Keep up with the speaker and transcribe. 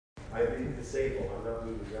I've been disabled. I'm not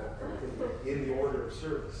moving that. I'm in the order of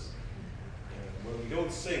service. And when we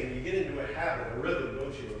don't sing, you get into a habit, a rhythm,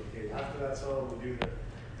 don't you? Okay, after that song, we do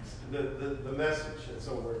the message. And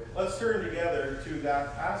so let's turn together to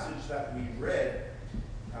that passage that we read.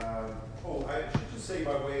 I should just say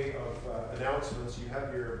by way of announcements, you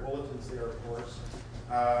have your bulletins there, of course.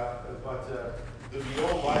 But there'll be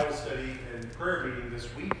no Bible study and prayer meeting this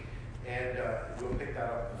week, and we'll pick that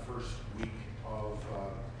up the first week of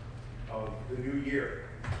the new year.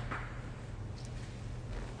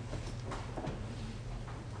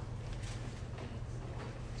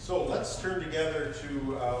 So let's turn together to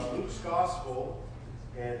Luke's Gospel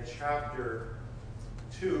and chapter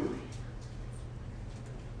 2.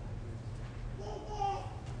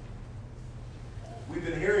 We've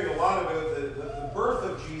been hearing a lot about the birth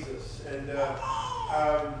of Jesus, and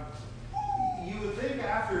you would think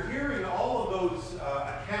after hearing all of those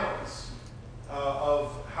accounts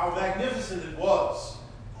of how magnificent it was,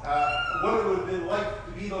 what it would have been like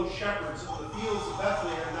to be those shepherds in the fields of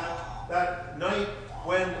Bethlehem that night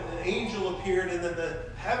when an angel appeared and then the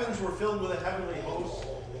heavens were filled with a heavenly host,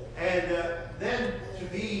 and then to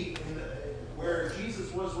be where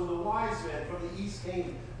Jesus was when the wise men from the east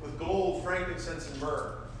came with gold, frankincense, and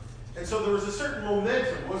myrrh. And so there was a certain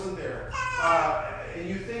momentum, wasn't there? And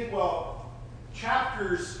you think, well,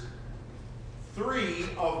 chapters 3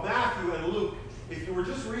 of Matthew and Luke, if you were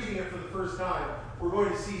just reading it for the first time, we're going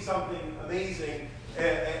to see something amazing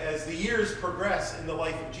as the years progress in the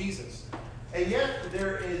life of Jesus. And yet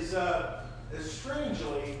there is,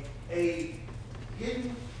 strangely, a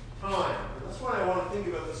hidden time. And that's what I want to think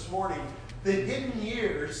about this morning. The hidden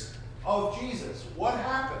years of Jesus. What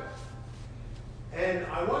happened? And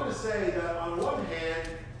I want to say that on one hand,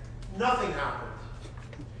 nothing happened.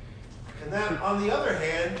 And then on the other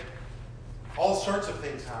hand, all sorts of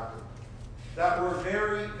things happened that were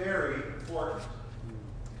very, very important.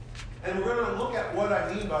 And we're going to look at what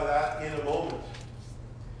I mean by that in a moment.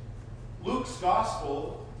 Luke's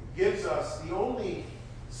Gospel gives us the only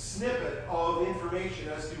snippet of information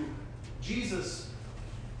as to Jesus'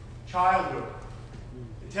 childhood.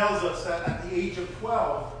 It tells us that at the age of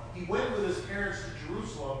 12, he went with his parents to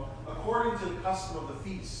Jerusalem according to the custom of the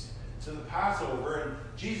feast, to the Passover. And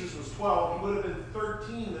Jesus was 12. He would have been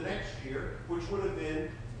 13 the next year, which would have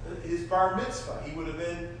been his bar mitzvah. He would have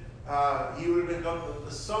become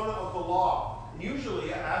the son of the law. And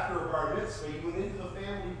usually, after a bar mitzvah, you went into the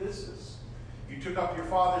family business. You took up your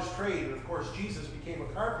father's trade, and of course, Jesus became a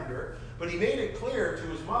carpenter. But he made it clear to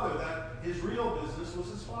his mother that his real business was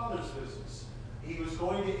his father's business. He was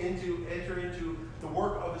going to enter into the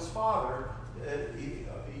work of his father.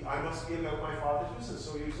 I must give out my father's business.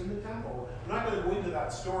 So he was in the temple. I'm not going to go into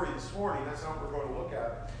that story this morning. That's not what we're going to look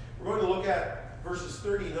at. We're going to look at verses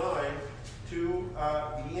 39 to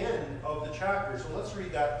the end of the chapter. So let's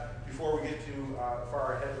read that before we get too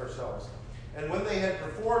far ahead of ourselves. And when they had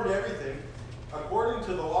performed everything according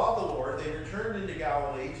to the law of the Lord, they returned into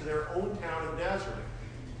Galilee to their own town of Nazareth.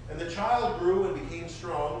 And the child grew and became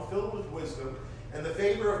strong, filled with wisdom, and the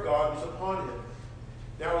favor of God was upon him.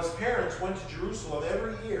 Now his parents went to Jerusalem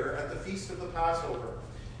every year at the feast of the Passover.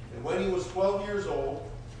 And when he was 12 years old,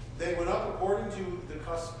 they went up according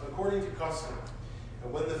to custom.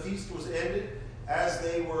 And when the feast was ended, as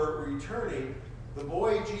they were returning, the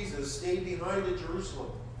boy Jesus stayed behind at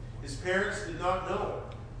Jerusalem. His parents did not know,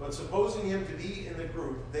 but supposing him to be in the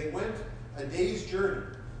group, they went a day's journey.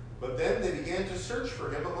 But then they began to search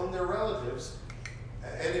for him among their relatives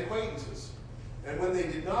and acquaintances. And when they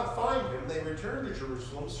did not find him, they returned to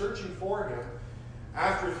Jerusalem, searching for him.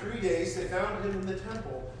 After 3 days, they found him in the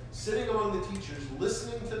temple, sitting among the teachers,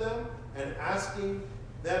 listening to them and asking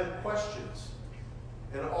them questions.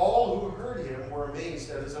 And all who heard him were amazed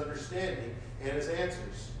at his understanding and his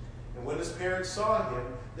answers. And when his parents saw him,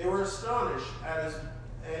 they were astonished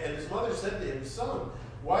and his mother said to him, "Son,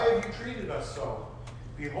 why have you treated us so?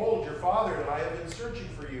 Behold, your father and I have been searching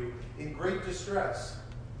for you in great distress."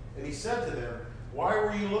 And he said to them, "Why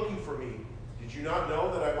were you looking for me? Did you not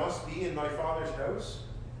know that I must be in my father's house?"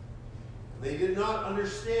 And they did not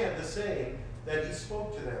understand the saying that he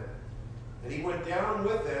spoke to them. And he went down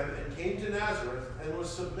with them and came to Nazareth and was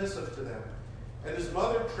submissive to them. And his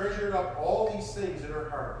mother treasured up all these things in her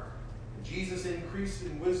heart. And Jesus increased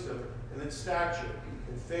in wisdom and in stature,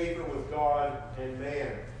 in favor with God and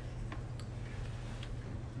man.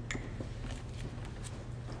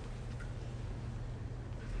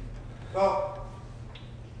 Well,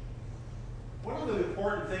 one of the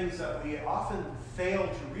important things that we often fail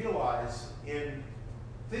to realize in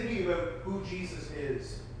thinking about who Jesus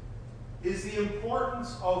is the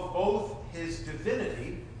importance of both his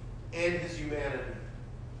divinity and his humanity.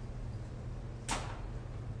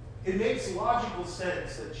 it makes logical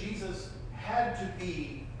sense that Jesus had to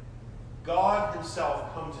be God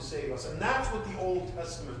himself come to save us. And that's what the Old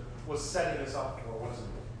Testament was setting us up for, wasn't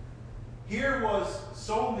it? Here was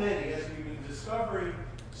so many, as we've been discovering,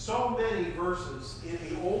 so many verses in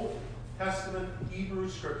the Old Testament Hebrew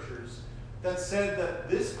Scriptures that said that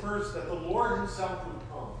this person, that the Lord himself would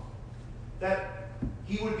come, that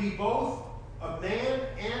he would be both a man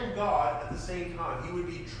and God at the same time. He would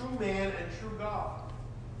be true man and true God.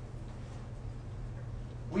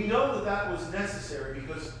 We know that that was necessary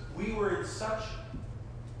because we were in such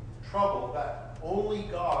trouble that only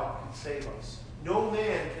God can save us. No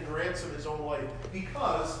man can ransom his own life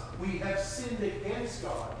because we have sinned against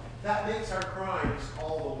God. That makes our crimes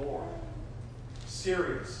all the more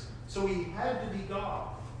serious. So he had to be God.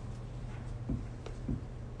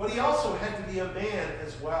 But he also had to be a man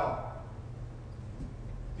as well.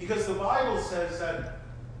 Because the Bible says that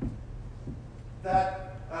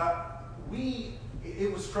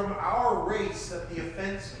it was from our race that the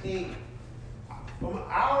offense came. From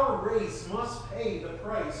our race must pay the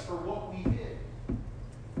price for what we did.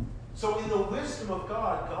 So in the wisdom of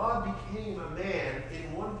God, God became a man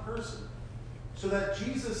in one person. So that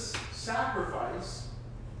Jesus' sacrifice,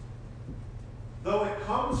 though it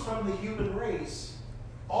comes from the human race,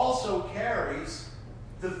 also carries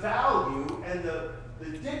the value and the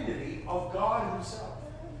dignity of God himself.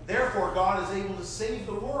 Therefore, God is able to save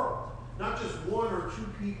the world. Not just one or two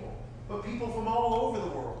people, but people from all over the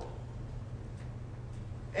world.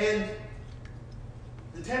 And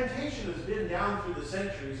the temptation has been down through the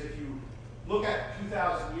centuries, if you look at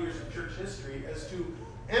 2,000 years of church history, as to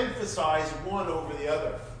emphasize one over the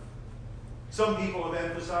other. Some people have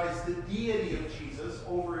emphasized the deity of Jesus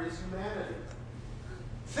over his humanity,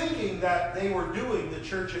 thinking that they were doing the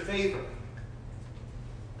church a favor.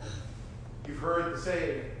 You've heard the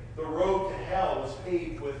saying, the road to hell is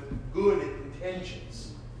paved with good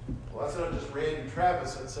intentions. Well, that's not just Randy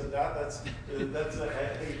Travis that said that. That's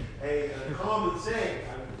a common saying.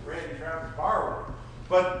 Randy Travis borrowed it.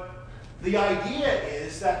 But the idea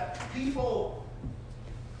is that people,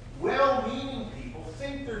 well-meaning people,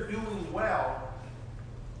 think they're doing well,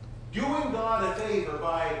 doing God a favor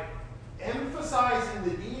by emphasizing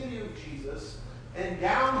the deity of Jesus and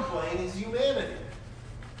downplaying his humanity.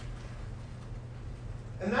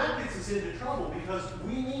 And that gets us into trouble because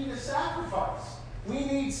we need a sacrifice. We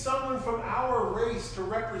need someone from our race to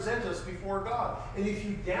represent us before God. And if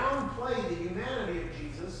you downplay the humanity of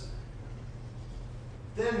Jesus,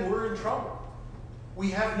 then we're in trouble.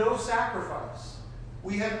 We have no sacrifice.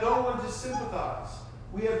 We have no one to sympathize.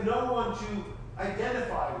 We have no one to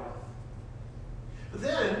identify with. But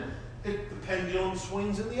then the pendulum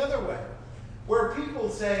swings in the other way, where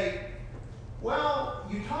people say, well,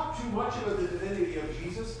 you talk too much about the divinity of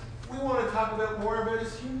Jesus. We want to talk more about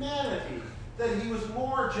his humanity, that he was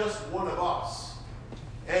more just one of us.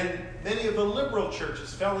 And many of the liberal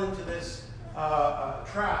churches fell into this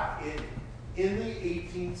trap in the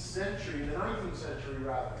 18th century, the 19th century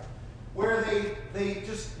rather, where they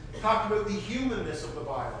just talked about the humanness of the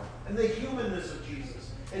Bible and the humanness of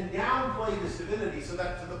Jesus and downplayed his divinity, so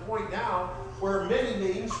that to the point now where many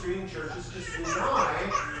mainstream churches just deny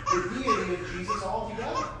the deity of Jesus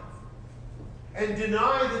altogether and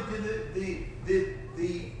deny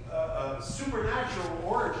the supernatural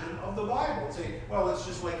origin of the Bible and say, well, it's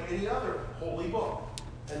just like any other holy book.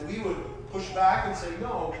 And we would push back and say,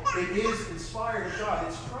 no, it is inspired of God.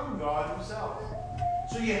 It's from God himself.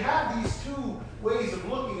 So you have these two ways of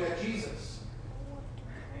looking at Jesus.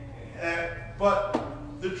 But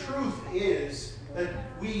the truth is that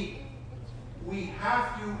we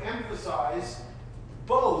have to emphasize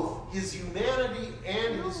both his humanity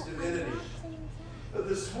and his divinity.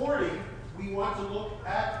 This morning, we want to look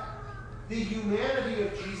at the humanity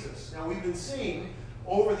of Jesus. Now, we've been seeing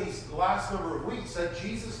over these last number of weeks that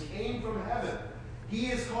Jesus came from heaven. He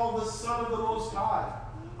is called the Son of the Most High.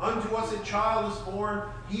 Unto us a child is born.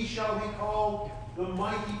 He shall be called the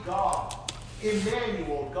Mighty God.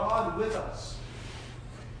 Emmanuel, God with us.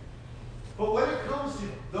 But when it comes to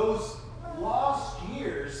those lost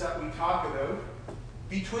years that we talk about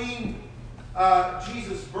between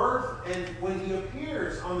Jesus' birth and when he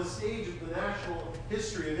appears on the stage of the national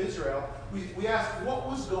history of Israel, we ask, what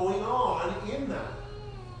was going on in that?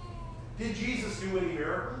 Did Jesus do any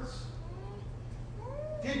miracles?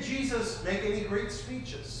 Did Jesus make any great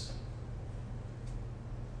speeches?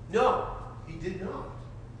 No, he did not.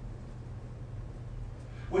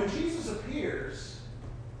 When Jesus appears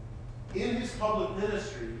in his public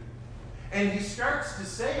ministry, and he starts to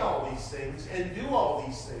say all these things and do all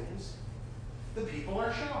these things, the people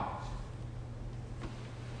are shocked.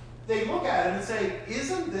 they look at him and say,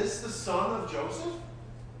 isn't this the son of Joseph?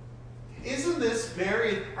 Isn't this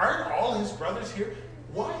Mary? Aren't all his brothers here?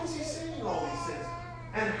 Why is he saying all these things?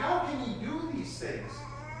 And how can he do these things?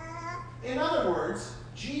 In other words,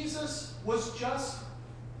 Jesus was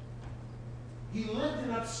he lived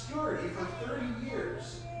in obscurity for 30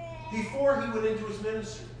 years before he went into his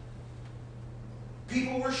ministry.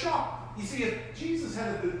 People were shocked. You see, if Jesus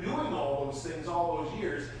hadn't been doing all those things all those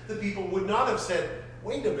years, the people would not have said,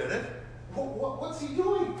 wait a minute, what's he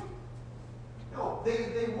doing? No,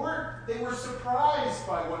 they weren't. They were surprised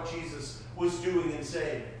by what Jesus was doing and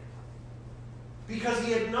saying. Because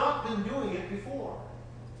he had not been doing it before.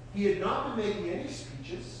 He had not been making any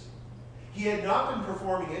speeches. He had not been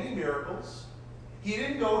performing any miracles. He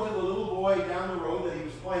didn't go to the little boy down the road that he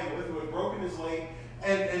was playing with who had broken his leg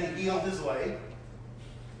and healed his leg.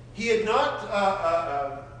 He had not,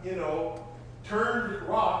 turned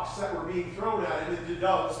rocks that were being thrown at him into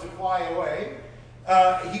doves to fly away.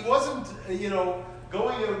 He wasn't,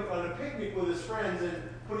 going out on a picnic with his friends and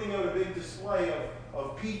putting out a big display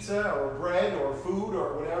of pizza or bread or food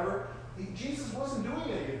or whatever. Jesus wasn't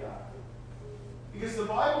doing any of that. Because the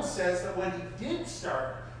Bible says that when he did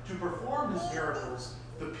start to perform his miracles,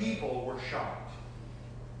 the people were shocked.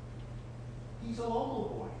 He's a local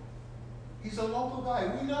boy. He's a local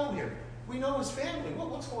guy. We know him. We know his family.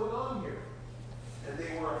 What's going on here? And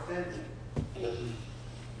they were offended.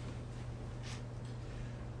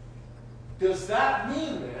 Does that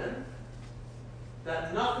mean, then,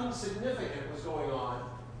 that nothing significant was going on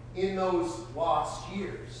in those lost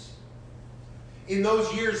years? In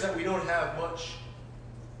those years that we don't have much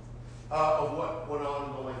of what went on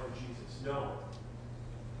in the life of Jesus? No.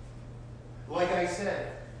 Like I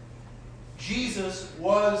said, Jesus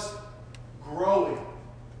was growing.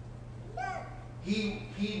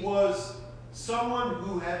 He was someone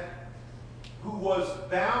who was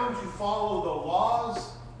bound to follow the laws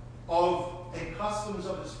and customs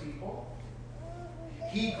of his people.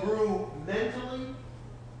 He grew mentally.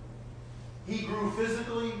 He grew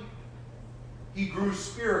physically. He grew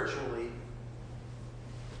spiritually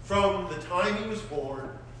from the time he was born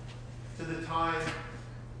to the time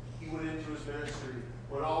he went into his ministry,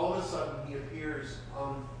 when all of a sudden he appears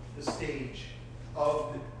on the stage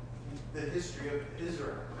of the history of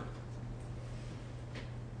Israel.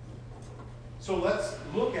 So let's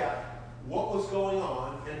look at what was going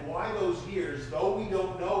on and why those years, though we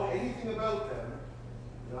don't know anything about them,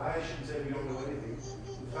 and I shouldn't say we don't know anything.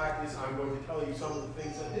 The fact is, I'm going to tell you some of the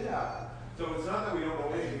things that did happen. So it's not that we don't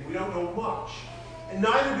know anything. We don't know much. And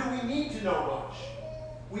neither do we need to know much.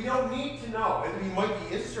 We don't need to know. It might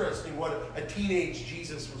be interesting what a teenage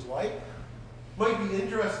Jesus was like. It might be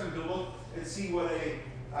interesting to look and see what a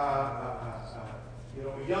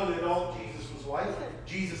young adult Jesus was like.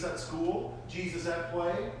 Jesus at school, Jesus at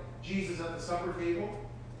play, Jesus at the supper table.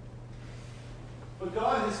 But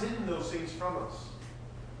God has hidden those things from us.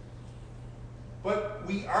 But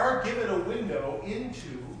we are given a window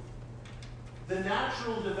into the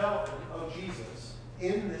natural development of Jesus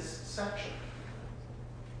in this section.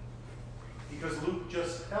 Because Luke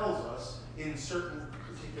just tells us in certain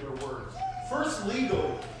particular words. First,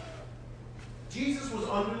 legally, Jesus was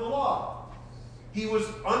under the law. He was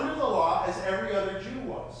under the law as every other Jew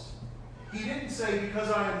was. He didn't say, because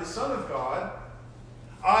I am the Son of God,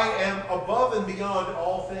 I am above and beyond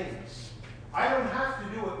all things. I don't have to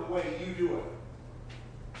do it the way you do it.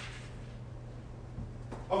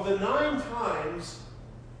 Of the 9 times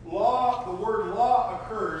the word law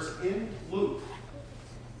occurs in Luke,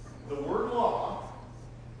 the word law,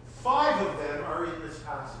 5 of them are in this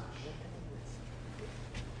passage,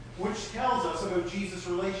 which tells us about Jesus'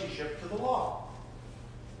 relationship to the law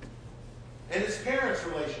and his parents'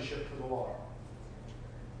 relationship to the law.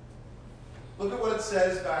 Look at what it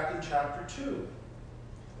says back in chapter 2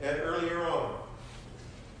 and earlier on.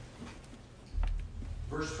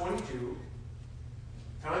 Verse 22,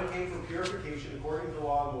 time came for purification according to the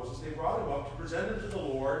law of Moses. They brought him up to present him to the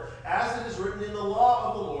Lord. As it is written in the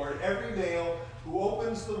law of the Lord, every male who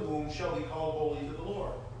opens the womb shall be called holy to the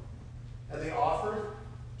Lord. And they offered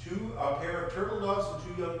a pair of turtle doves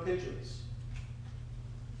and 2 young pigeons.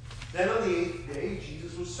 Then on the 8th day,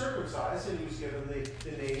 Jesus was circumcised, and he was given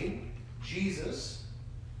the name Jesus.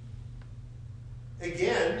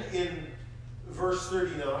 Again, in verse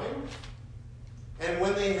 39, and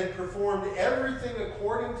when they had performed everything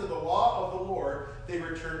according to the law of the Lord, they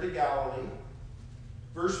returned to Galilee.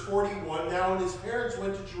 Verse 41, now when his parents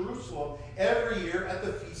went to Jerusalem every year at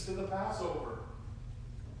the feast of the Passover.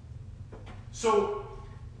 So,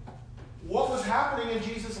 what was happening in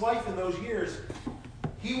Jesus' life in those years?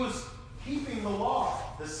 He was keeping the law,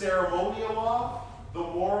 the ceremonial law, the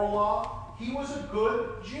moral law. He was a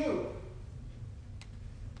good Jew.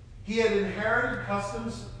 He had inherited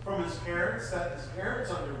customs from his parents that his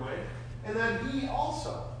parents underwent, and that he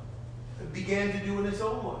also began to do in his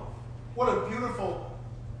own life. What a beautiful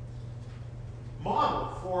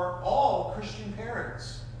model for all Christian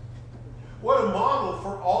parents. What a model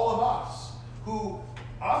for all of us who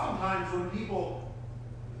oftentimes when people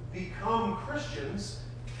become Christians,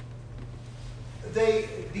 they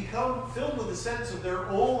become filled with a sense of their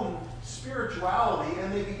own spirituality,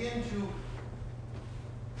 and they begin to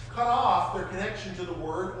cut off their connection to the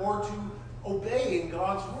Word or to obeying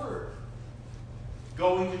God's Word.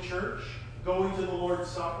 Going to church, going to the Lord's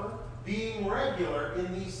Supper, being regular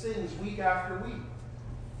in these things week after week.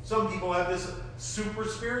 Some people have this super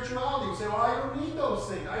spirituality. You say, well, I don't need those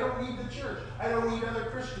things. I don't need the church. I don't need other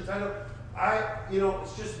Christians.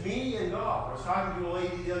 It's just me and God. I was talking to a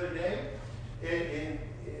lady the other day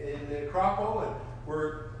in Krakow, and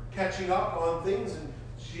we're catching up on things, and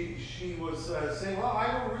she was saying, well, I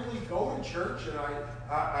don't really go to church, and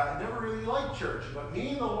I never really liked church. But me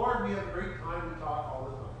and the Lord, we have a great time. We talk all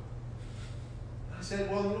the time. I said,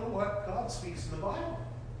 well, you know what? God speaks in the Bible.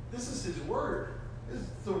 This is His Word. This is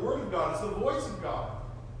the Word of God. It's the voice of God.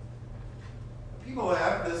 People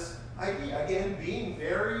have this idea, again, being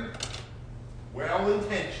very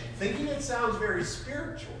well-intentioned, thinking it sounds very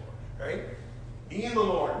spiritual, right? Me and the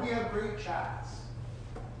Lord, we have great chats.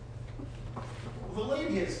 Well, the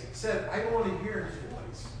lady has said, I don't want to hear His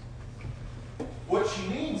voice. What she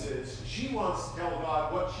means is she wants to tell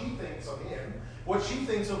God what she thinks of Him, what she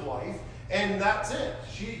thinks of life, and that's it.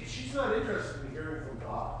 She's not interested in hearing from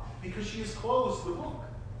God because she has closed the book.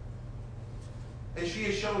 And she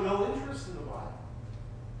has shown no interest in the Bible.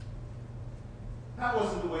 That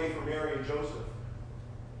wasn't the way for Mary and Joseph,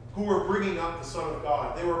 who were bringing up the Son of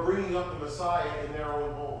God. They were bringing up the Messiah in their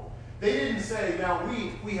own home. They didn't say, now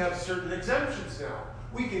we have certain exemptions now.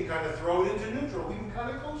 We can kind of throw it into neutral. We can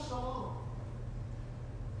kind of coast along.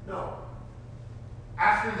 No.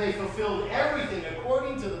 After they fulfilled everything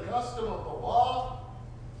according to the custom of the law,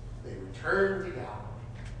 they returned to Galilee.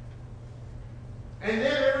 And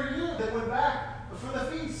then every year they went back for the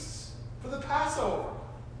feasts, for the Passover,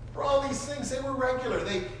 for all these things. They were regular.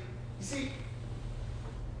 You see,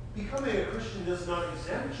 becoming a Christian does not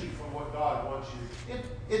exempt you from what God wants you to do.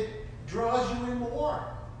 It draws you in more.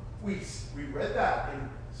 We read that in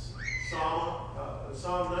Psalm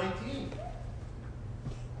 19.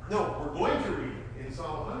 No, we're going to read it in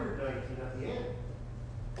Psalm 119 at the end.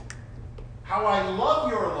 How I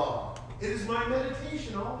love your law. It is my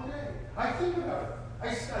meditation all the day. I think about it.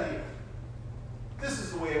 I study it. This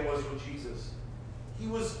is the way it was with Jesus. He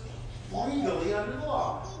was legally under the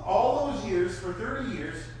law. All those years, for 30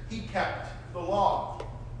 years, He kept the law.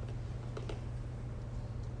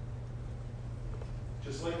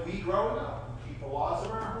 Just like we growing up, we keep the laws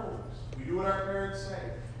of our homes. We do what our parents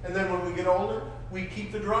say. And then when we get older, we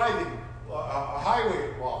keep the driving,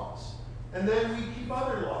 highway laws. And then we keep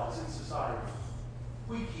other laws in society.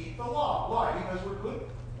 We keep the law. Why? Because we're good,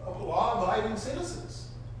 law-abiding citizens.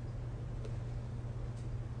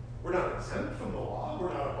 We're not exempt from the law.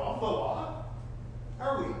 We're not above the law.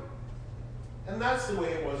 Are we? And that's the way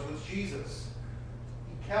it was with Jesus.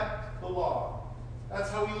 He kept the law. That's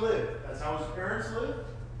how He lived. That's how His parents lived.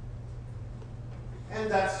 And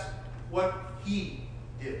that's what He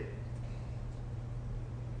did.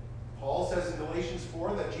 Paul says in Galatians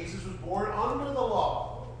 4 that Jesus was born under the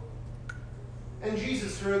law. And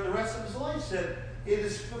Jesus, throughout the rest of His life, said, it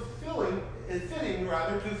is fitting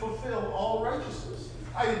to fulfill all righteousness.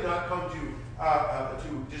 I did not come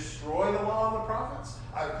to destroy the law and the prophets.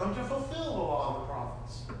 I've come to fulfill the law and the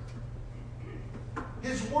prophets.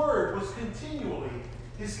 His word was continually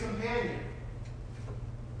His companion.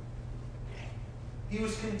 He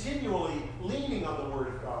was continually leaning on the Word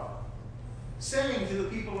of God, saying to the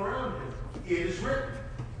people around Him, it is written.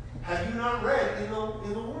 Have you not read in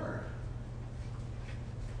the Word?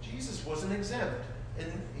 Jesus wasn't exempt,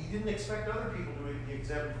 and He didn't expect other people to be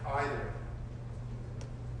exempt either.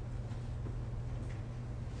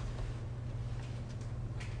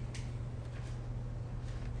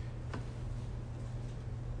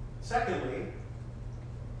 Secondly,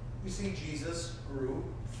 we see Jesus grew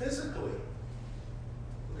physically.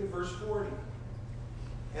 Look at verse 40.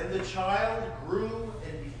 And the child grew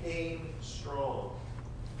and became strong.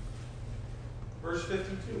 Verse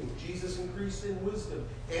 52, Jesus increased in wisdom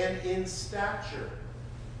and in stature.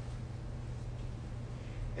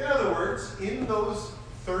 In other words, in those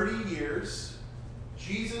 30 years,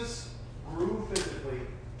 Jesus grew physically.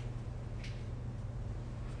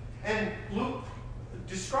 And Luke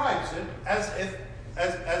describes it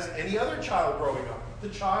as any other child growing up. the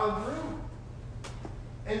child grew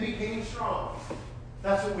and became strong.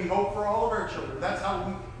 That's what we hope for all of our children. That's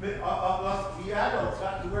how we adults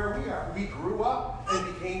got to where we are. We grew up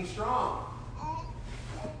and became strong.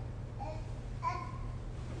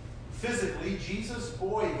 Physically, Jesus'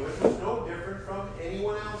 boyhood was no different from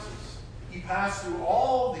anyone else's. He passed through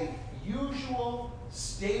all the usual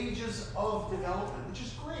stages of development, which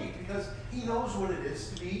is great because he knows what it is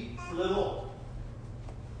to be little.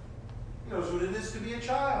 He knows what it is to be a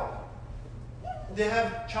child. To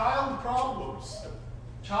have child problems,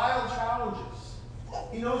 child challenges.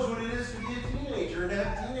 He knows what it is to be a teenager and to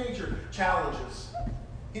have teenager challenges.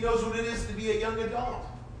 He knows what it is to be a young adult.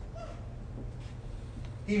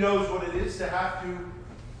 He knows what it is to have to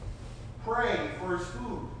pray for his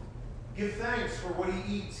food, give thanks for what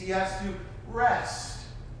he eats. He has to rest.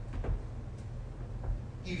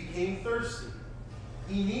 He became thirsty.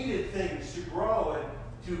 He needed things to grow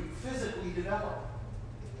and to physically develop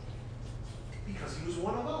because he was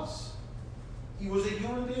one of us. He was a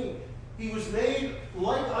human being. He was made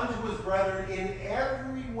like unto his brethren in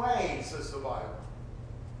every way, says the Bible.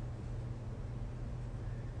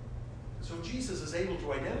 So Jesus is able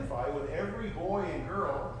to identify with every boy and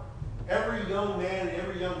girl, every young man and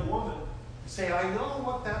every young woman, say, I know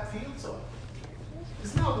what that feels like.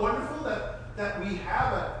 Isn't that wonderful that we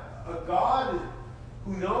have a God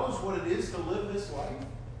who knows what it is to live this life?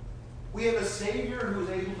 We have a Savior who is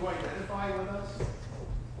able to identify with us.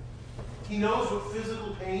 He knows what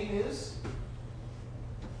physical pain is.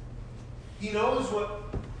 He knows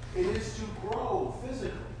what it is to grow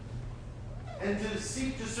physically and to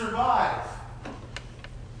seek to survive,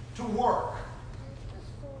 to work,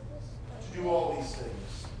 to do all these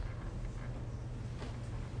things.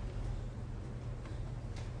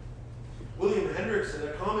 William Hendrickson,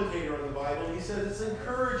 a commentator on the Bible, he said it's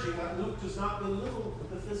encouraging that Luke does not belittle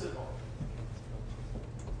the physical.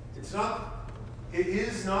 It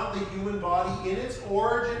is not the human body in its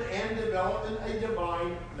origin and development a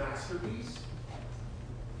divine masterpiece.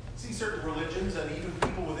 See, certain religions and even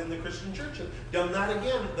people within the Christian church have done that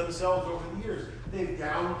again themselves over the years. They've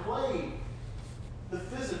downplayed the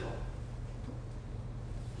physical.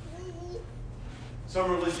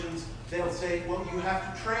 Some religions, they'll say, well, you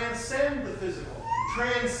have to transcend the physical,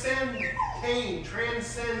 transcend pain,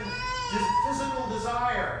 transcend physical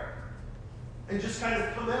desire, and just kind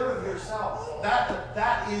of come out of yourself.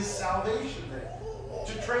 That is salvation then,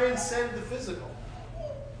 to transcend the physical.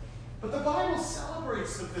 But the Bible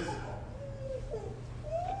celebrates the physical.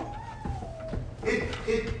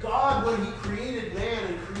 God, when he created man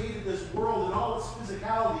and created this world and all its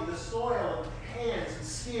physicality, the soil and hands and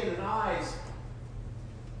skin and eyes,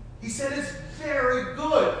 he said it's very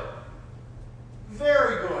good.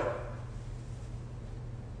 Very good.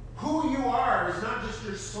 Who you are is not just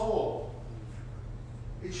your soul.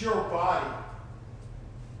 It's your body.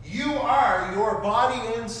 You are your body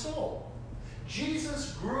and soul.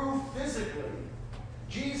 Jesus grew physically.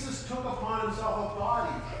 Jesus took upon himself a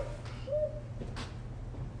body.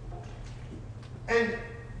 And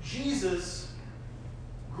Jesus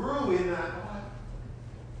grew in that body.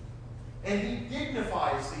 And he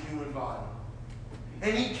dignifies the human body.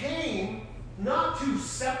 And he came not to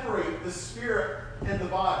separate the spirit and the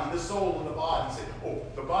body, the soul and the body. Say, oh,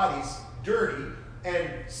 the body's dirty and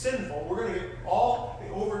sinful. We're going to get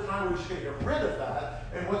over time, we're just going to get rid of that.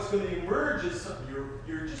 And what's going to emerge is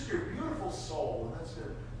your beautiful soul. And that's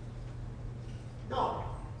good. No.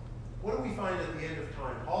 What do we find at the end of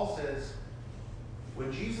time? Paul says,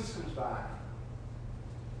 when Jesus comes back,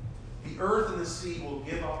 the earth and the sea will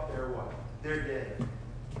give up their what? Their dead.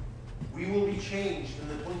 We will be changed in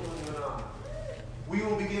the twinkling of an eye. We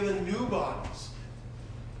will be given new bodies.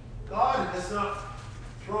 God has not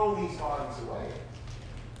thrown these bodies away.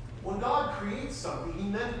 When God creates something, he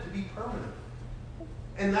meant it to be permanent.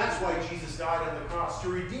 And that's why Jesus died on the cross, to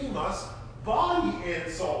redeem us, body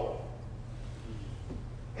and soul.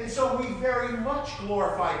 And so we very much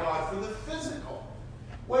glorify God for the physical.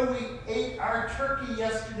 When we ate our turkey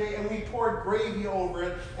yesterday and we poured gravy over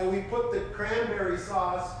it and we put the cranberry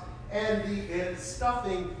sauce and the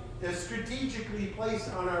stuffing strategically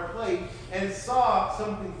placed on our plate and saw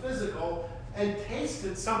something physical and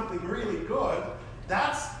tasted something really good,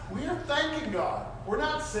 we're thanking God. We're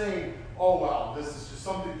not saying, oh, well, this is just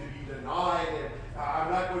something to be denied and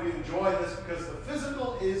I'm not going to enjoy this because the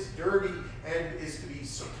physical is dirty and is to be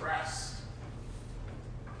suppressed.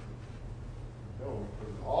 No, we put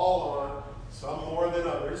it all on, some more than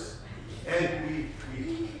others, and we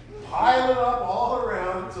pile it up all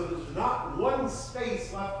around so there's not one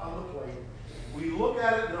space left on the plate. We look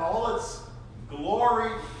at it in all its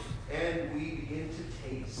glory, and we begin to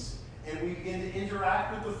taste, and we begin to interact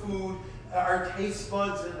interact with the food, our taste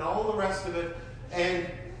buds and all the rest of it, and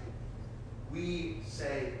we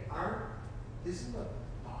say, isn't the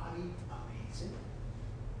body amazing?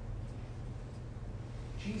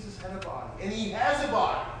 Jesus had a body, and he has a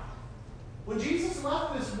body. When Jesus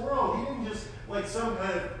left this world, he didn't just, like some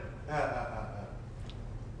kind of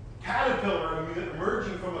caterpillar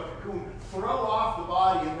emerging from a cocoon, throw off the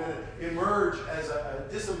body and then emerge as a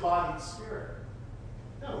disembodied spirit.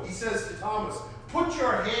 No, he says to Thomas, put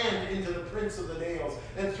your hand into the prints of the nails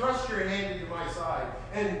and thrust your hand into my side.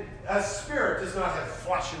 And a spirit does not have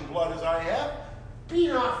flesh and blood as I have. Be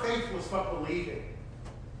not faithless, but believing.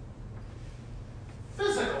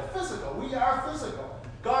 Physical. We are physical.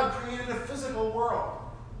 God created a physical world.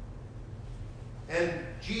 And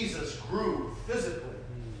Jesus grew physically.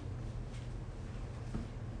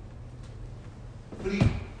 But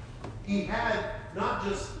he had not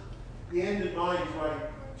just the end in mind, right,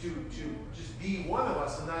 to just be one of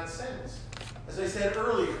us in that sense. As I said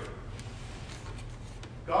earlier,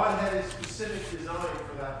 God had a specific design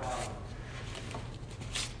for that body.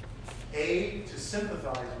 A, to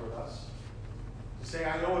sympathize with us, to say,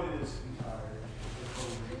 I know what it is to be tired, and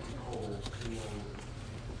hungry, and cold, and lonely.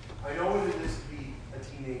 I know what it is to be a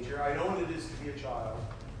teenager. I know what it is to be a child.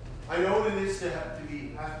 I know what it is to have to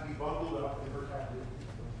be bundled up and protected.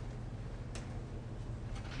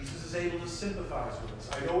 Jesus is able to sympathize with us.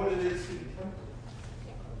 I know what it is to be tempted.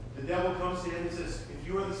 The devil comes to him and says, if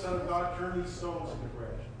you are the Son of God, turn these stones into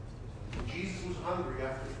bread. When Jesus was hungry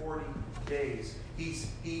after 40 days.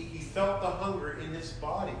 He felt the hunger in his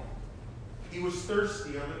body. He was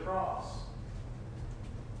thirsty on the cross.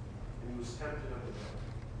 And he was tempted of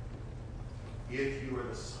the devil. If you are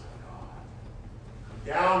the Son of God, come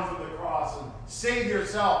down from the cross and save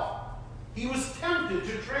yourself. He was tempted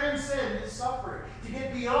to transcend his suffering, to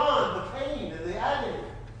get beyond the pain and the agony.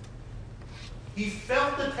 He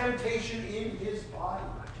felt the temptation in his body.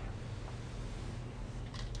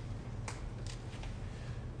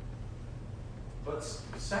 But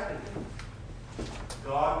secondly,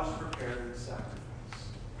 God was preparing the sacrifice.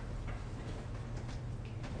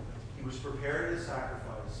 He was preparing the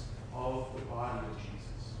sacrifice of the body of Jesus.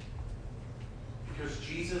 Because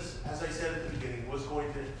Jesus, as I said at the beginning, was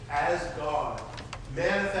going to, as God,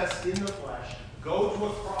 manifest in the flesh, go to a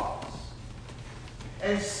cross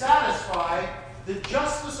and satisfy the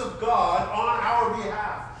justice of God on our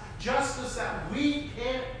behalf. Justice that we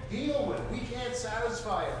can't deal with. We can't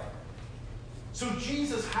satisfy it. So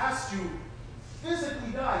Jesus has to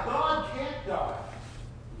physically die. God can't die.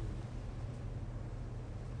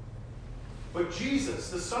 But Jesus,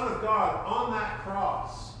 the Son of God, on that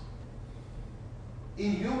cross,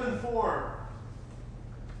 in human form,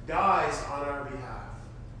 dies on our behalf.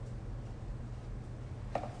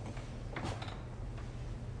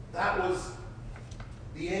 That was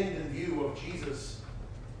the end in view of Jesus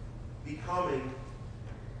becoming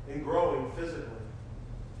and growing physically.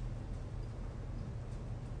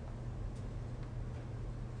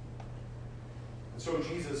 And so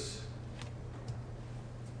Jesus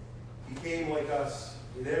became like us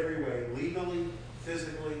in every way, legally,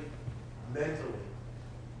 physically, mentally.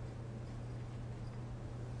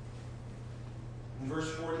 In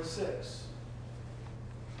verse 46,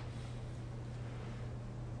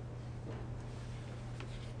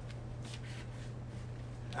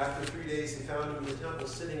 after 3 days they found him in the temple,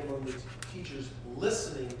 sitting among the teachers,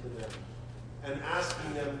 listening to them and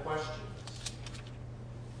asking them questions.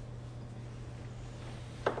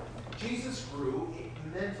 Jesus grew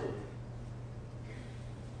mentally.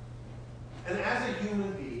 And as a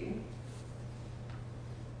human being,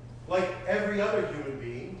 like every other human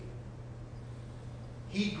being,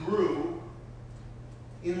 he grew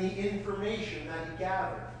in the information that he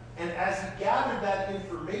gathered. And as he gathered that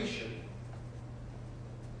information,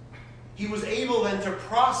 he was able then to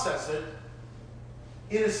process it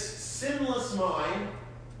in a sinless mind,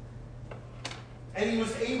 and he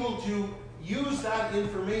was able to use that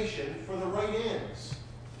information for the right ends.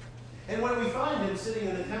 And when we find him sitting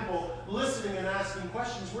in the temple, listening and asking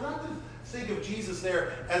questions, we're not to think of Jesus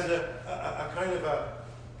there as a kind of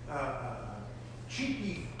a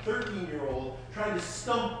cheeky 13-year-old trying to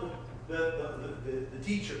stump the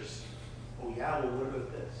teachers. Oh yeah, well what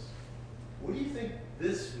about this? What do you think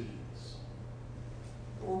this means?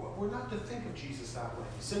 We're not to think of Jesus that way.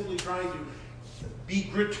 He's simply trying to be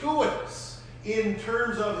gratuitous in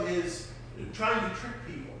terms of his trying to trick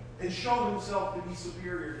people and show himself to be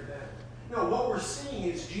superior to them. No, what we're seeing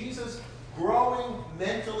is Jesus growing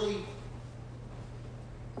mentally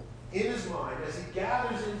in his mind as he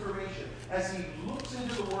gathers information, as he looks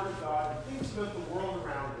into the Word of God and thinks about the world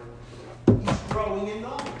around him. He's growing in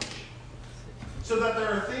knowledge. so that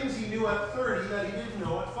there are things he knew at 30 that he didn't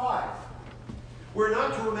know at 5. We're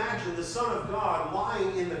not to imagine the Son of God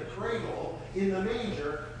lying in the cradle, in the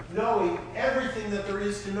manger, knowing everything that there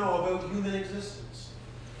is to know about human existence.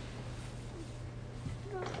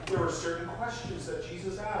 There were certain questions that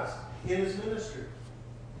Jesus asked in his ministry.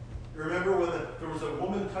 You remember when there was a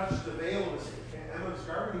woman touched the veil of Emma's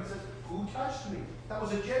garment? He said, "Who touched me?" That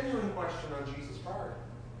was a genuine question on Jesus' part.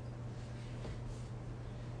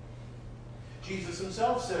 Jesus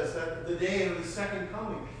himself says that the day of his second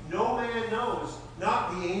coming, no man knows,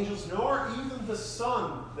 not the angels, nor even the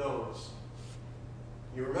Son knows.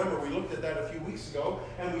 You remember we looked at that a few weeks ago,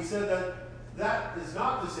 and we said that that is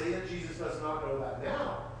not to say that Jesus does not know that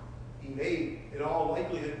now. He may, in all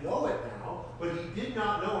likelihood, know it now, but he did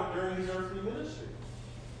not know it during his earthly ministry.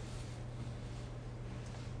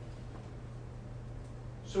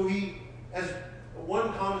 So he, as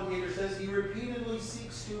one commentator says, he repeatedly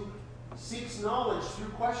seeks knowledge through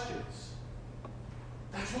questions.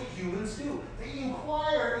 That's what humans do. They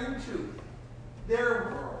inquire into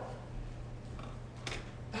their world.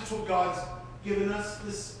 That's what God's given us,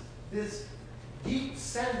 this deep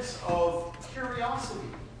sense of curiosity.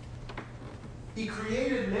 He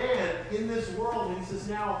created man in this world, and he says,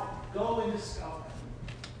 now go and discover.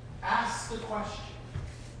 Ask the question.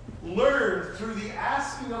 Learn through the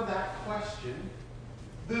asking of that question,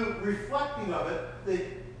 the reflecting of it, the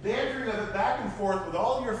bantering of it back and forth with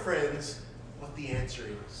all your friends, what the answer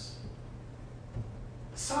is.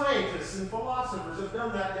 Scientists and philosophers have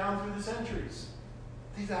done that down through the centuries.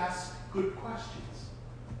 They've asked good questions.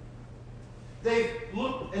 They've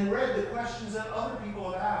looked and read the questions that other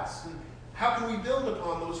people have asked. And how can we build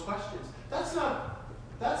upon those questions? That's not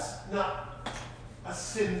a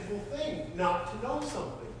sinful thing not to know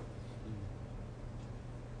something.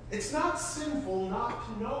 It's not sinful not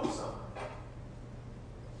to know something.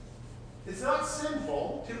 It's not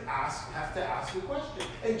sinful to have to ask a question.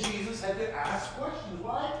 And Jesus had to ask questions.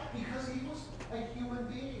 Why? Because he was a human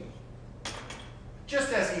being.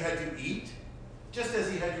 Just as he had to eat, just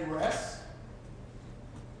as he had to rest,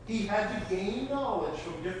 he had to gain knowledge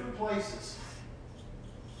from different places.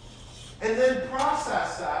 And then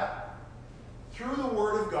process that through the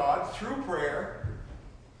Word of God, through prayer,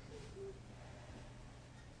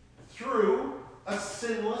 through a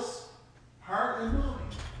sinless heart and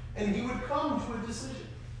mind. And he would come to a decision.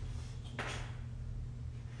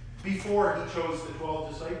 Before he chose the 12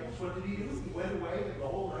 disciples, what did he do? He went away and the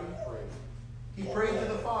whole night prayed. He prayed to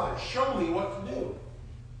the Father, show me what to do.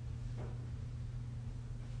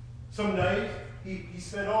 Some night, he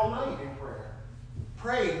spent all night in prayer,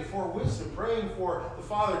 praying for wisdom, praying for the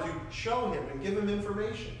Father to show him and give him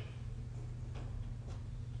information.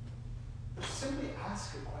 But simply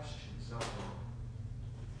ask a question is not wrong.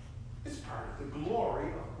 It's part of the glory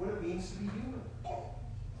of what it means to be human.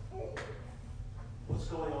 What's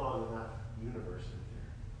going on in that universe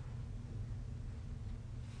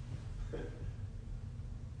in here?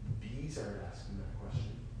 Bees aren't asking that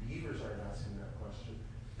question. Beavers aren't asking that question.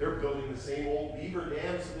 They're building the same old beaver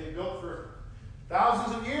dams that they've built for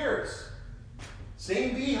thousands of years.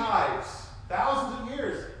 Same beehives, thousands of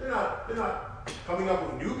years. They're not coming up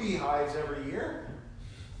with new beehives every year.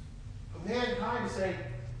 But mankind is saying,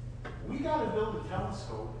 we got to build a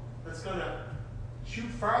telescope that's going to shoot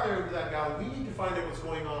farther into that galaxy. We need to find out what's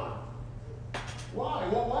going on. Why?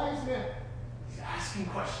 Well, why is man? He's asking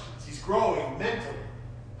questions. He's growing mentally.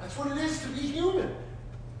 That's what it is to be human.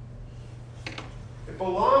 It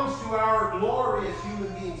belongs to our glory as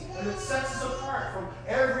human beings, and it sets us apart from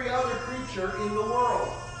every other creature in the world.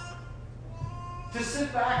 To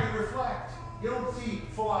sit back and reflect. You don't see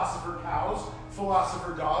philosopher cows,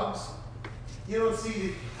 philosopher dogs. You don't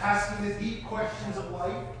see asking the deep questions of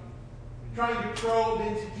life, trying to probe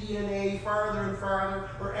into DNA farther and farther,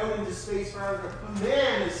 or out into space farther. But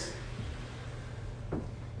man is,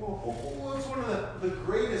 well, it's one of the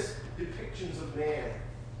greatest depictions of man.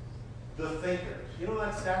 The thinker. You know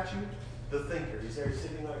that statue? The thinker. He's there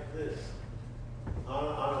sitting like this. I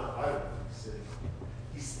don't know he's sitting.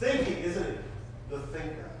 He's thinking, isn't he? The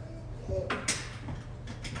thinker.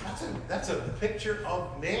 That's a picture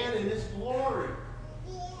of man in his glory.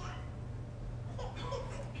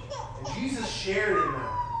 And Jesus shared in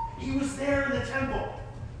that. He was there in the temple.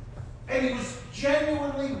 And he was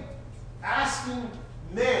genuinely asking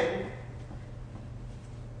men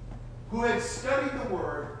who had studied the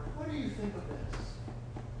Word, what do you think of this?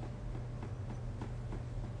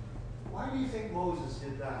 Why do you think Moses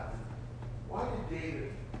did that? Why did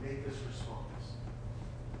David make this response?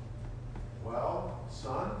 Well,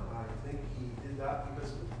 son, I think he did that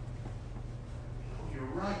because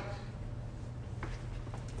you're right.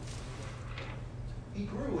 He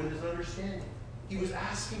grew in his understanding. He was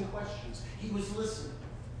asking questions. He was listening.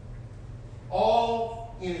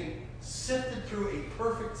 All sifted through a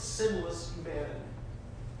perfect, sinless humanity.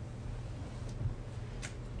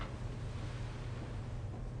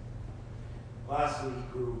 Lastly, he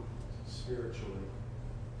grew spiritually.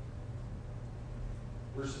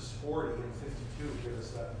 Verses 40 and 52 give us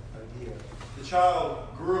that idea. The child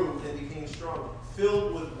grew and became strong,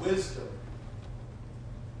 filled with wisdom.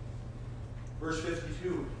 Verse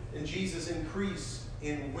 52, and Jesus increased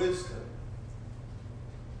in wisdom.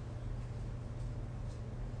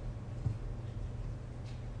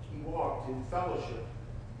 He walked in fellowship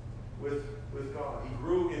with God. He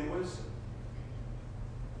grew in wisdom.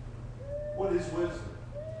 What is wisdom?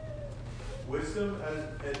 Wisdom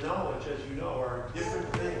and knowledge, as you know, are different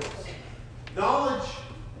things. Knowledge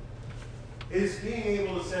is being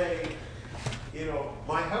able to say,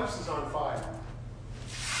 my house is on fire.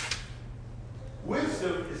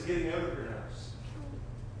 Wisdom is getting out of your house.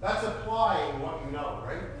 That's applying what you know,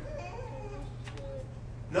 right?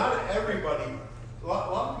 Not everybody, a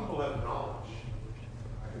lot of people have knowledge.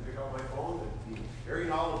 I can pick up my phone and be very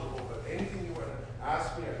knowledgeable about anything you want to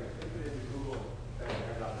ask me. I can type it into Google and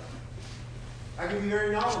I got it. I can be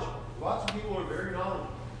very knowledgeable. Lots of people are very knowledgeable.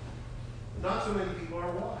 Not so many people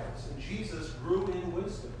are wise. And Jesus grew in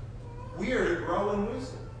wisdom. We are to grow in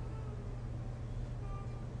wisdom.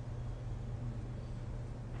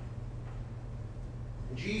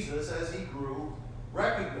 And Jesus, as he grew,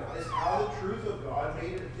 recognized how the truth of God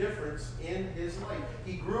made a difference in his life.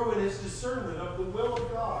 He grew in his discernment of the will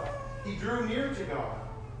of God. He drew near to God.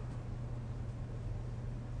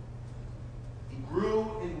 He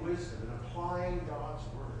grew in wisdom and applying God's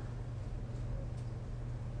word.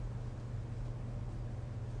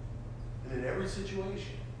 And in every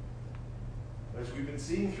situation, as we've been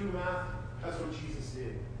seeing through Matthew, that's what Jesus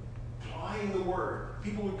did. Applying the word.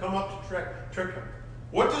 People would come up to trick him.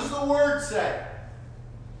 What does the word say?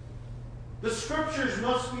 The scriptures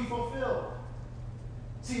must be fulfilled.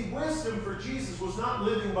 See, wisdom for Jesus was not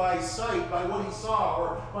living by sight, by what he saw,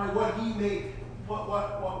 or by what he made, by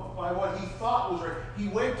what he thought was right. He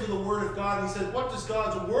went to the Word of God and he said, what does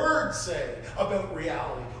God's Word say about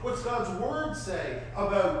reality? What's God's Word say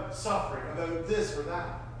about suffering, about this or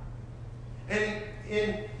that?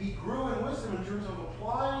 And he grew in wisdom in terms of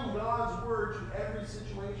applying God's Word to every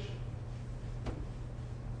situation.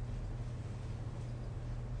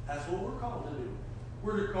 That's what we're called to do.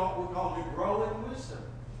 We're called to grow in wisdom.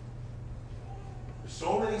 There's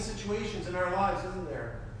so many situations in our lives, isn't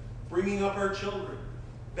there? Bringing up our children,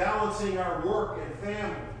 balancing our work and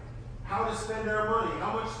family, how to spend our money,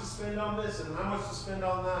 how much to spend on this and how much to spend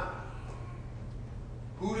on that,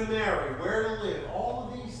 who to marry, where to live.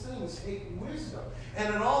 All of these things take wisdom.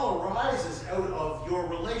 And it all arises out of your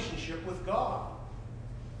relationship with God.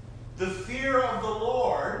 The fear of the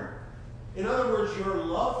Lord, in other words, your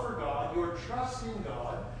love for God, your trust in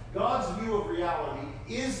God, God's view of reality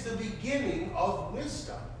is the beginning of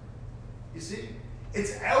wisdom. You see?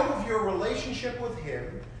 It's out of your relationship with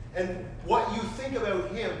him and what you think about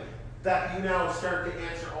him that you now start to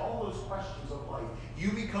answer all those questions of life.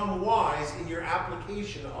 You become wise in your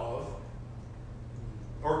application of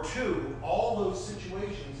or to all those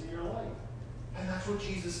situations in your life. And that's what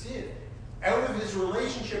Jesus did. Out of his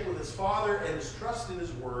relationship with his Father and his trust in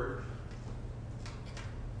his word,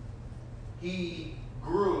 he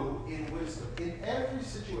grew in wisdom in every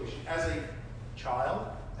situation. As a child,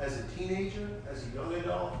 as a teenager, as a young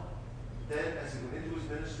adult, then as he went into his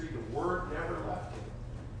ministry, the word never left him.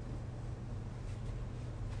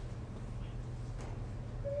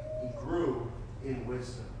 He grew in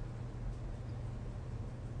wisdom.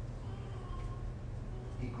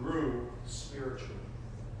 He grew spiritually.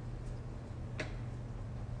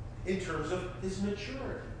 In terms of his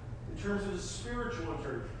maturity. In terms of his spiritual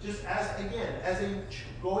maturity. Just as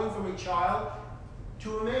going from a child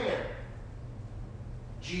to a man.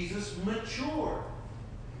 Jesus matured.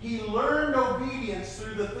 He learned obedience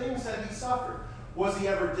through the things that he suffered. Was he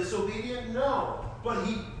ever disobedient? No. But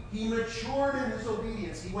he matured in his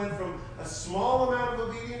obedience. He went from a small amount of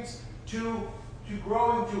obedience to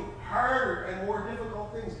growing to harder and more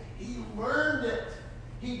difficult things. He learned it.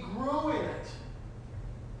 He grew in it.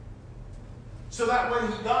 So that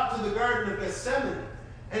when he got to the Garden of Gethsemane,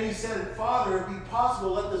 and he said, Father, if it be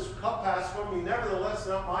possible, let this cup pass from me. Nevertheless,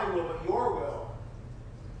 not my will, but your will.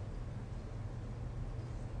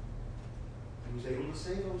 He was able to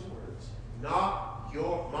say those words. Not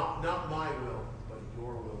my will, but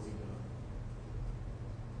your will be done.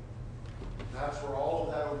 That's where all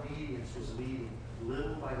of that obedience was leading,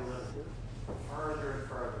 little by little, farther and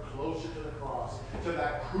farther, closer to the cross, to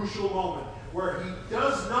that crucial moment where he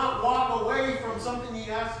does not walk away from something he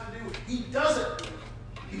has to do. He does it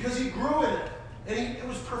because he grew in it. And it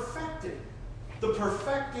was perfected. The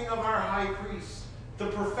perfecting of our high priest. The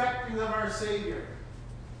perfecting of our Savior.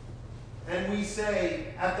 And we say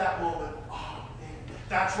at that moment, oh man,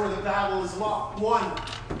 that's where the battle is won.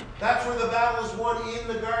 That's where the battle is won in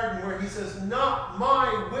the garden, where he says, not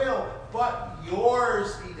my will, but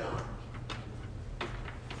yours be done.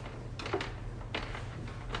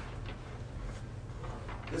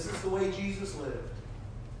 This is the way Jesus lived.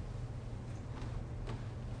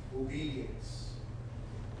 Obedience.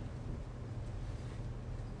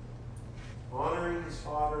 Honoring his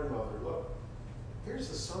father and mother. Look, here's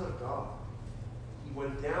the Son of God. He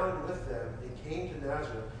went down with them and came to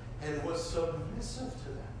Nazareth and was submissive to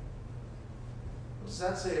them. What does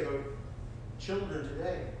that say about children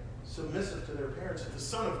today? Submissive to their parents. If the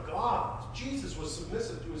Son of God, Jesus, was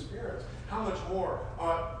submissive to his parents, how much more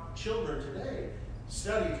ought children today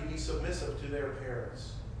study to be submissive to their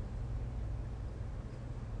parents?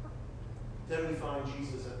 Then we find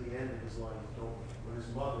Jesus at the end of his life, don't we? When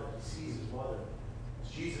his mother, he sees his mother.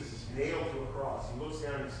 Jesus is nailed to a cross. He looks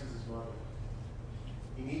down and he sees his mother.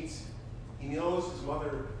 He knows his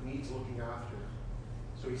mother needs looking after.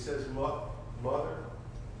 So he says, Mother,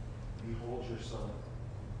 behold your son.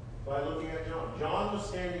 By looking at John. John was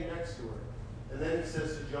standing next to her. And then he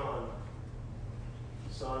says to John,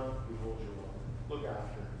 Son, behold your mother. Look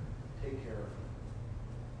after her. Take care of her.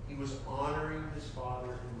 He was honoring his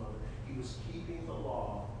father and mother. He was keeping the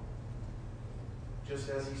law just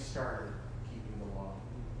as he started keeping the law,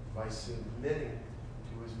 by submitting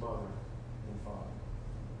to his mother and father.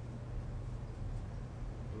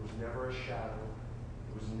 There was never a shadow.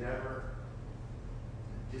 There was never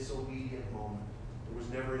a disobedient moment. There was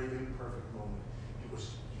never an imperfect moment.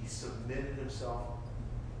 He submitted himself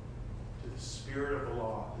to the spirit of the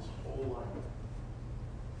law his whole life.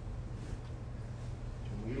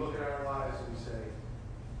 When we look at our lives and we say,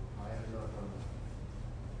 I have not done that.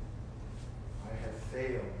 I have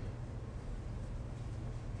failed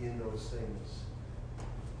in those things.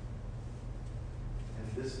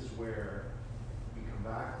 And this is where we come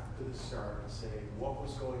back to the start and say, what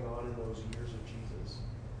was going on in those years of Jesus?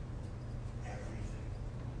 Everything.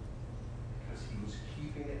 Because he was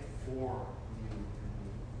keeping it for you and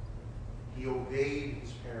me. He obeyed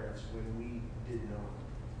his parents when we did not.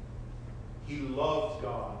 He loved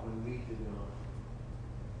God when we did not.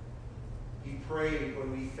 He prayed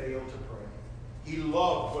when we failed to pray. He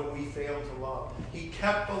loved when we failed to love. He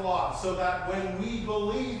kept the law so that when we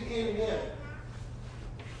believe in him,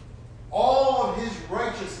 all of his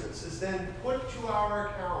righteousness is then put to our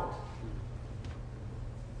account.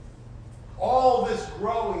 All this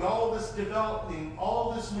growing, all this developing,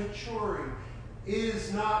 all this maturing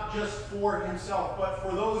is not just for himself, but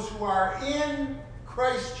for those who are in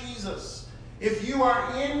Christ Jesus. If you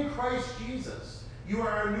are in Christ Jesus, you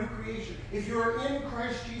are a new creation. If you are in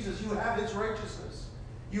Christ Jesus, you have his righteousness.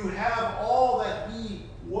 You have all that he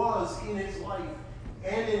was in his life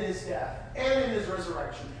and in his death and in his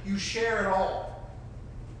resurrection. You share it all.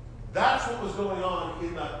 That's what was going on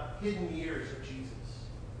in the hidden years of Jesus.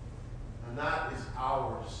 And that is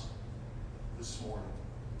ours this morning.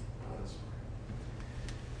 Let's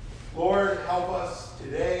pray. Lord, help us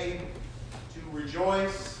today to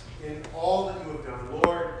rejoice in all that you have done.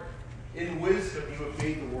 Lord, in wisdom you have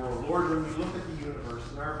made the world. Lord, when we look at the universe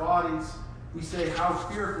and our bodies, we say how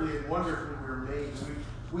fearfully and wonderfully we were made.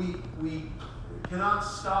 We cannot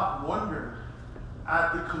stop wondering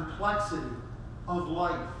at the complexity of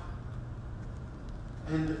life.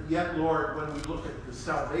 And yet, Lord, when we look at the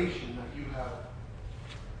salvation that you have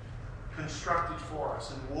constructed for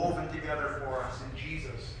us and woven together for us in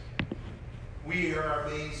Jesus, we are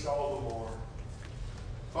amazed all the more.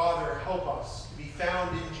 Father, help us to be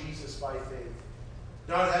found in Jesus by faith,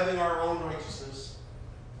 not having our own righteousness,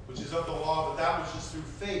 which is of the law, but that which is through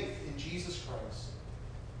faith in Jesus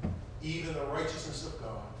Christ, even the righteousness of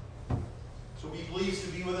God. So be pleased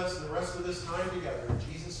to be with us in the rest of this time together. In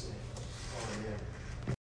Jesus' name, amen.